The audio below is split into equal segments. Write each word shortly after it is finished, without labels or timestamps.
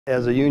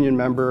As a union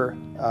member,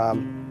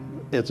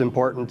 it's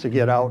important to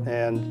get out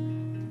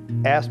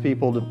and ask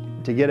people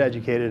to get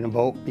educated and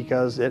vote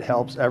because it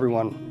helps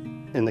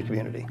everyone in the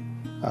community.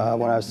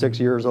 When I was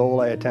 6 years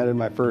old, I attended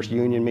my first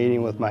union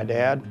meeting with my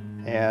dad,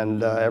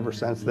 and ever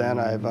since then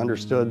I've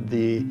understood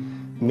the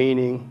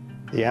meaning,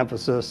 the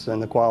emphasis,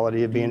 and the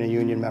quality of being a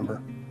union member.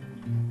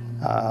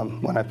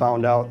 When I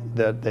found out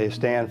that they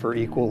stand for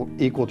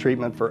equal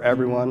treatment for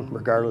everyone,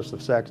 regardless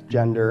of sex,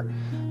 gender,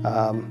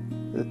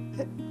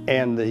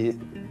 and the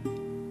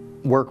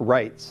work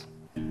rights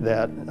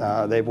that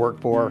they've worked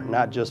for,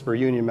 not just for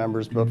union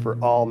members, but for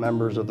all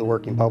members of the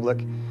working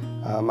public,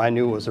 I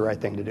knew it was the right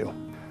thing to do.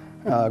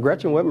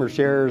 Gretchen Whitmer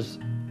shares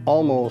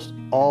almost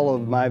all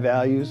of my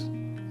values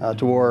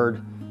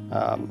toward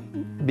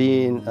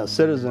being a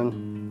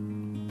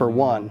citizen. For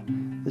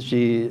one,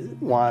 she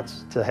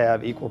wants to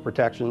have equal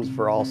protections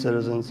for all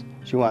citizens.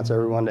 She wants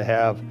everyone to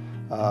have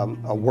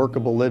a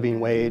workable living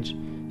wage.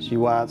 She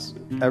wants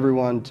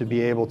everyone to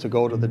be able to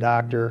go to the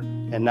doctor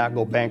and not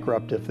go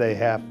bankrupt if they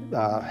have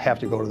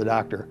to go to the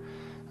doctor.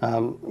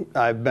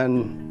 I've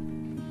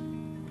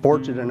been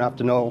fortunate enough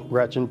to know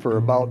Gretchen for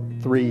about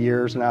 3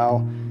 years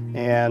now,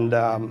 and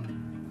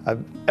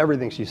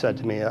everything she said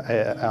to me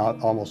I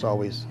almost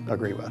always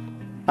agree with.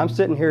 I'm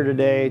sitting here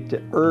today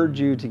to urge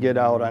you to get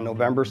out on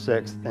November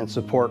 6th and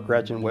support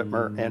Gretchen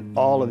Whitmer and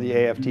all of the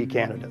AFT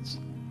candidates.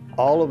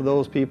 All of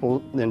those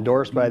people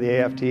endorsed by the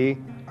AFT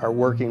are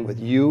working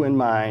with you in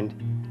mind,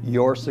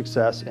 your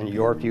success and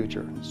your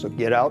future. So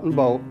get out and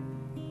vote.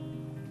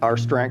 Our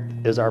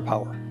strength is our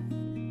power.